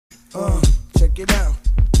Check it out.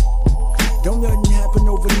 Don't nothing happen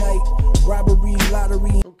overnight. Robbery,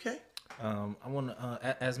 lottery. Okay. I want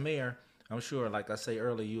to, as mayor, I'm sure, like I say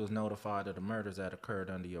earlier, you was notified of the murders that occurred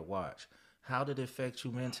under your watch. How did it affect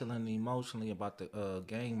you mentally and emotionally about the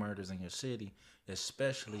gang murders in your city,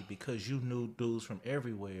 especially because you knew dudes from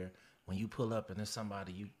everywhere when you pull up and there's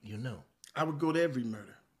somebody you knew? I would go to every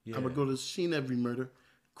murder. Yeah. I would go to the scene of every murder.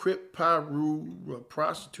 Crip, Pyru,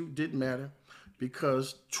 prostitute, didn't matter,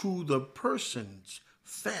 because to the person's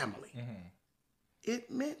family, it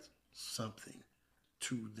meant something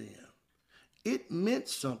to them. It meant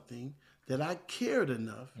something that I cared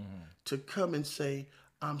enough to come and say,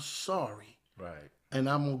 I'm sorry. Right. And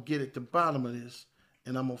I'm going to get at the bottom of this,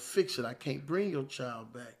 and I'm going to fix it. I can't bring your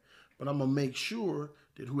child back, but I'm going to make sure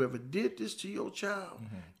that whoever did this to your child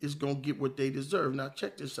is going to get what they deserve. Now,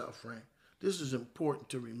 check this out, Frank. This is important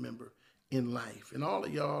to remember in life. And all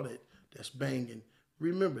of y'all that's banging,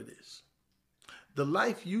 remember this. The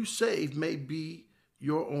life you save may be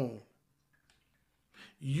your own.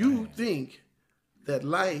 You think that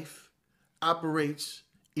life operates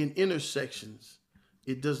in intersections.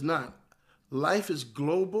 It does not. Life is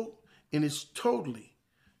global and it's totally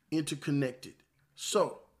interconnected.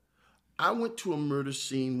 So, I went to a murder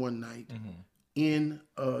scene one night in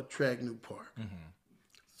Tragnew Park.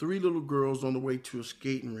 3 little girls on the way to a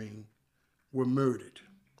skating ring were murdered.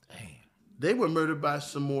 Damn. They were murdered by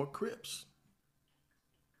some more Crips.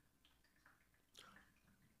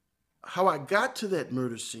 How I got to that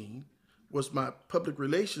murder scene was my public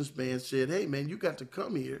relations man said, hey, man, you got to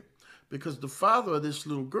come here because the father of this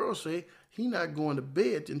little girl said he not going to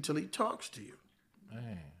bed until he talks to you.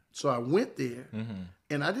 Man. So I went there,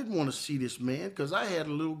 and I didn't want to see this man because I had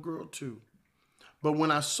a little girl too. But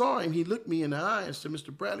when I saw him, he looked me in the eye and said,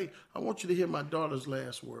 Mr. Bradley, I want you to hear my daughter's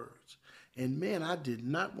last words. And man, I did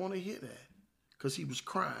not want to hear that because he was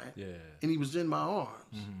crying, and he was in my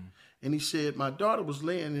arms. And he said, my daughter was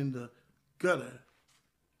laying in the gutter,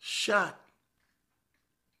 shot.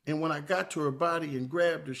 And when I got to her body and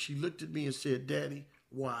grabbed her, she looked at me and said, Daddy,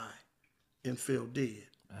 why? And fell dead.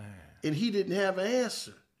 And he didn't have an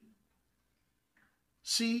answer.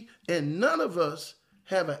 See, and none of us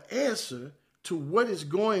have an answer to what is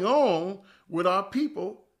going on with our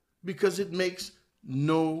people because it makes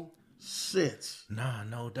no sense. Nah,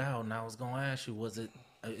 no doubt. And I was going to ask you,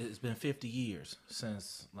 it's been 50 years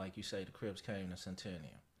since, like you say, the Crips came to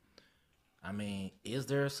Centennial. I mean, is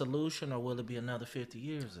there a solution or will it be another 50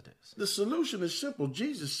 years of this? The solution is simple.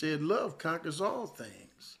 Jesus said love conquers all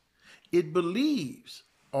things. It believes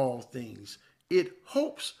all things. It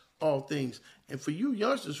hopes all things. And for you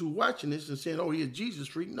youngsters who watching this and saying, oh, he's a Jesus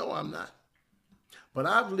freak. No, I'm not. But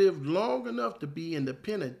I've lived long enough to be in the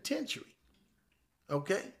penitentiary.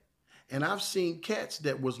 Okay? And I've seen cats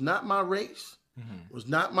that was not my race, was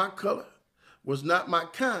not my color, was not my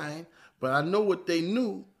kind, but I know what they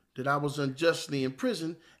knew, that I was unjustly in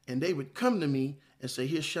prison, and they would come to me and say,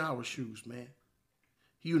 here's shower shoes, man.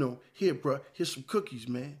 You know, here, bro, here's some cookies,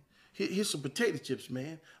 man. Here's some potato chips,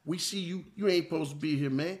 man. We see you. You ain't supposed to be here,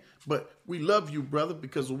 man. But we love you, brother,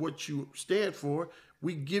 because of what you stand for.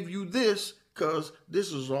 We give you this because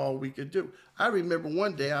this is all we could do. I remember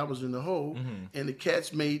one day I was in the hole, and the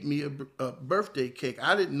cats made me a birthday cake.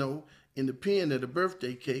 I didn't know in the pen that a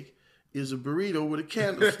birthday cake is a burrito with a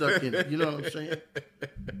candle stuck in it. You know what I'm saying?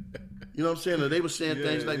 You know what I'm saying? Or they were saying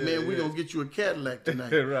things like, man, we're going to get you a Cadillac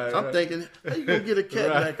tonight. I'm thinking, how you going to get a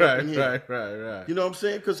Cadillac up in here? Right. You know what I'm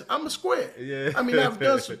saying? Because I'm a square. Yeah. I mean, I've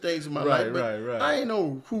done some things in my life, but I ain't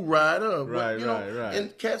know who ride up. But, you know,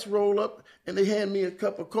 and cats roll up and they hand me a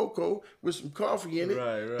cup of cocoa with some coffee in it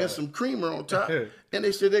and some creamer on top. And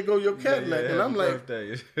they said, there go your Cadillac. And I'm like,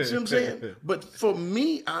 see what I'm saying? But for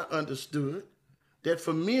me, I understood that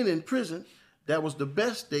for men in prison, that was the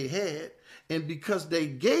best they had. And because they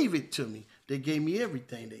gave it to me, they gave me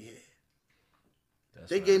everything they had.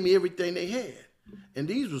 They gave me everything they had. And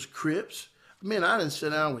these was Crips. Man, I didn't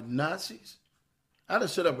sit down with Nazis. I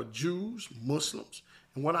didn't sit up with Jews, Muslims.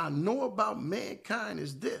 And what I know about mankind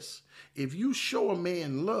is this. If you show a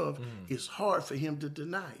man love, it's hard for him to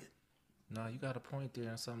deny it. No, you got a point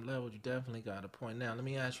there on some level. You definitely got a point. Now, let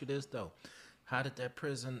me ask you this, though. How did that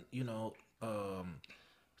prison, how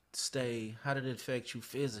did it affect you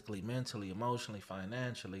physically, mentally, emotionally,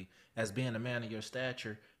 financially, as being a man of your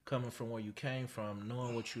stature, coming from where you came from,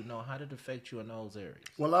 knowing what you know? How did it affect you in those areas?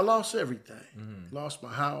 Well, I lost everything. Lost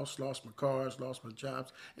my house, lost my cars, lost my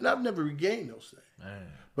jobs, and I've never regained those things. Man.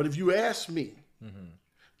 But if you ask me,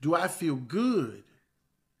 do I feel good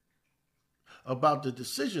about the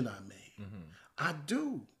decision I made? I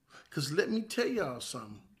do. Because let me tell y'all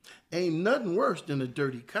something. Ain't nothing worse than a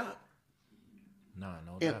dirty cop. No,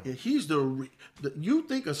 no And doubt. he's you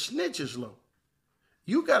think a snitch is low.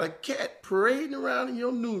 You got a cat parading around in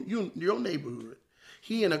your neighborhood.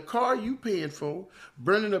 He in a car you paying for,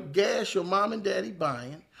 burning up gas your mom and daddy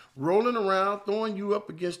buying, rolling around, throwing you up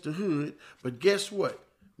against the hood. But guess what?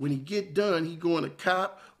 When he get done, he going to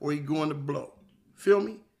cop or he going to blow. Feel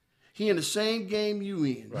me? He in the same game you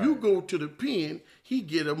in. Right. You go to the pen, he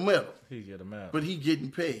get a medal. He get him out. But he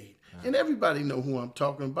getting paid. And everybody know who I'm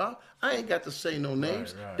talking about. I ain't got to say no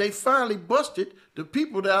names. Right. They finally busted the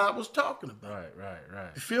people that I was talking about. Right.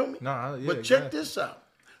 You feel me? No, yeah, but check exactly. this out.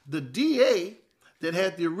 The DA that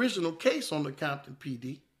had the original case on the Compton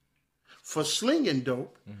PD for slinging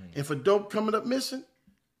dope and for dope coming up missing,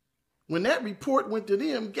 when that report went to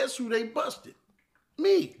them, guess who they busted?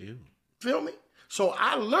 Me. You. Feel me? So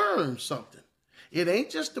I learned something. It ain't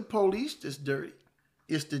just the police that's dirty.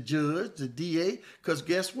 It's the judge, the DA, because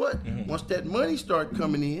guess what? Once that money start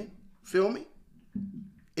coming in, feel me?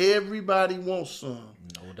 Everybody wants some.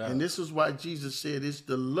 No doubt. And this is why Jesus said it's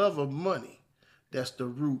the love of money that's the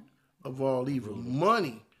root of all evil.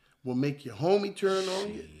 Money will make your homie turn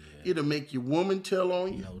on you. It'll make your woman tell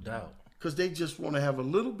on you. No doubt. Because they just want to have a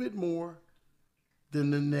little bit more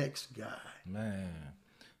than the next guy. Man.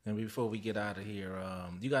 And before we get out of here,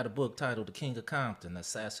 you got a book titled The King of Compton,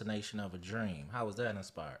 Assassination of a Dream. How was that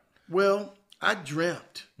inspired? Well, I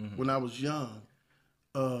dreamt when I was young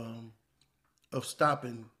of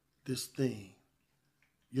stopping this thing,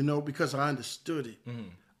 because I understood it.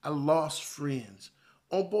 I lost friends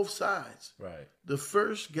on both sides. Right. The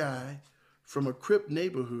first guy from a Crip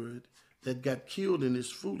neighborhood that got killed in his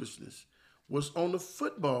foolishness was on the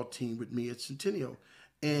football team with me at Centennial.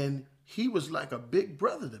 And he was like a big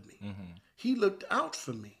brother to me. He looked out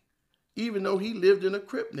for me, even though he lived in a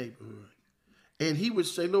Crip neighborhood. And he would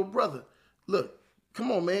say, little brother, look,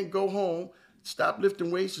 come on, man, go home. Stop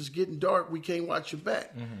lifting weights. It's getting dark. We can't watch your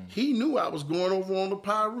back. He knew I was going over on the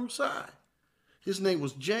Power Route side. His name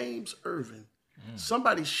was James Irvin.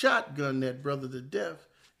 Somebody shotgunned that brother to death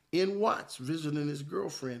in Watts, visiting his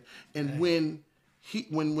girlfriend. And when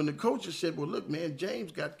the coaches said, well, look, man,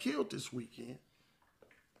 James got killed this weekend.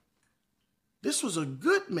 This was a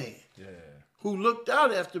good man who looked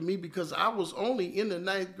out after me because I was only in the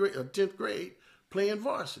 9th grade or 10th grade playing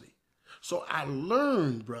varsity. So I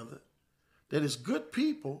learned, brother, that it's good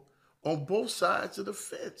people on both sides of the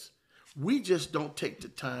fence. We just don't take the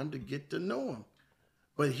time to get to know them.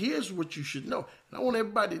 But here's what you should know. And I want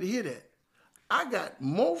everybody to hear that. I got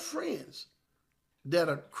more friends that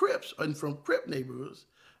are Crips and from Crip neighborhoods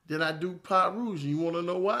than I do Pirus. And you want to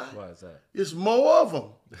know why? Why is that? It's more of them.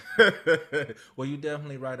 Well, you're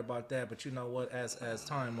definitely right about that. But you know what? As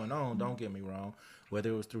time went on, don't get me wrong, whether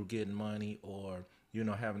it was through getting money or,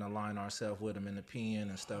 having to line ourselves with them in the pen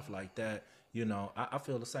and stuff like that, I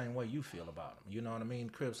feel the same way you feel about them. You know what I mean?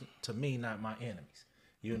 Crips, to me, not my enemies.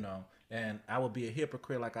 And I would be a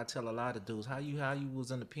hypocrite, like I tell a lot of dudes, how you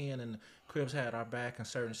was in the pen and the Crips had our back in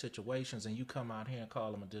certain situations, and you come out here and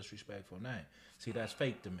call them a disrespectful name. See, that's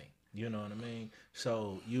fake to me. You know what I mean?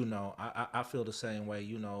 So, I feel the same way.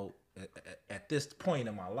 At this point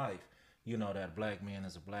in my life, that a black man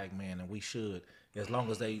is a black man, and we should, as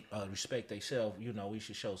long as they respect themselves, we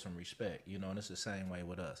should show some respect. And it's the same way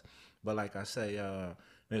with us. But like I say,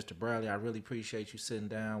 Mr. Bradley, I really appreciate you sitting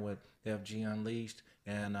down with FG Unleashed,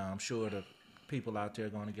 and I'm sure the people out there are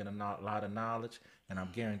going to get a lot of knowledge, and I'm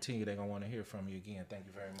guaranteeing you they're going to want to hear from you again. Thank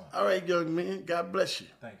you very much. All right, young man. God bless you.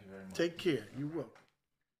 Thank you very much. Take care. You're welcome.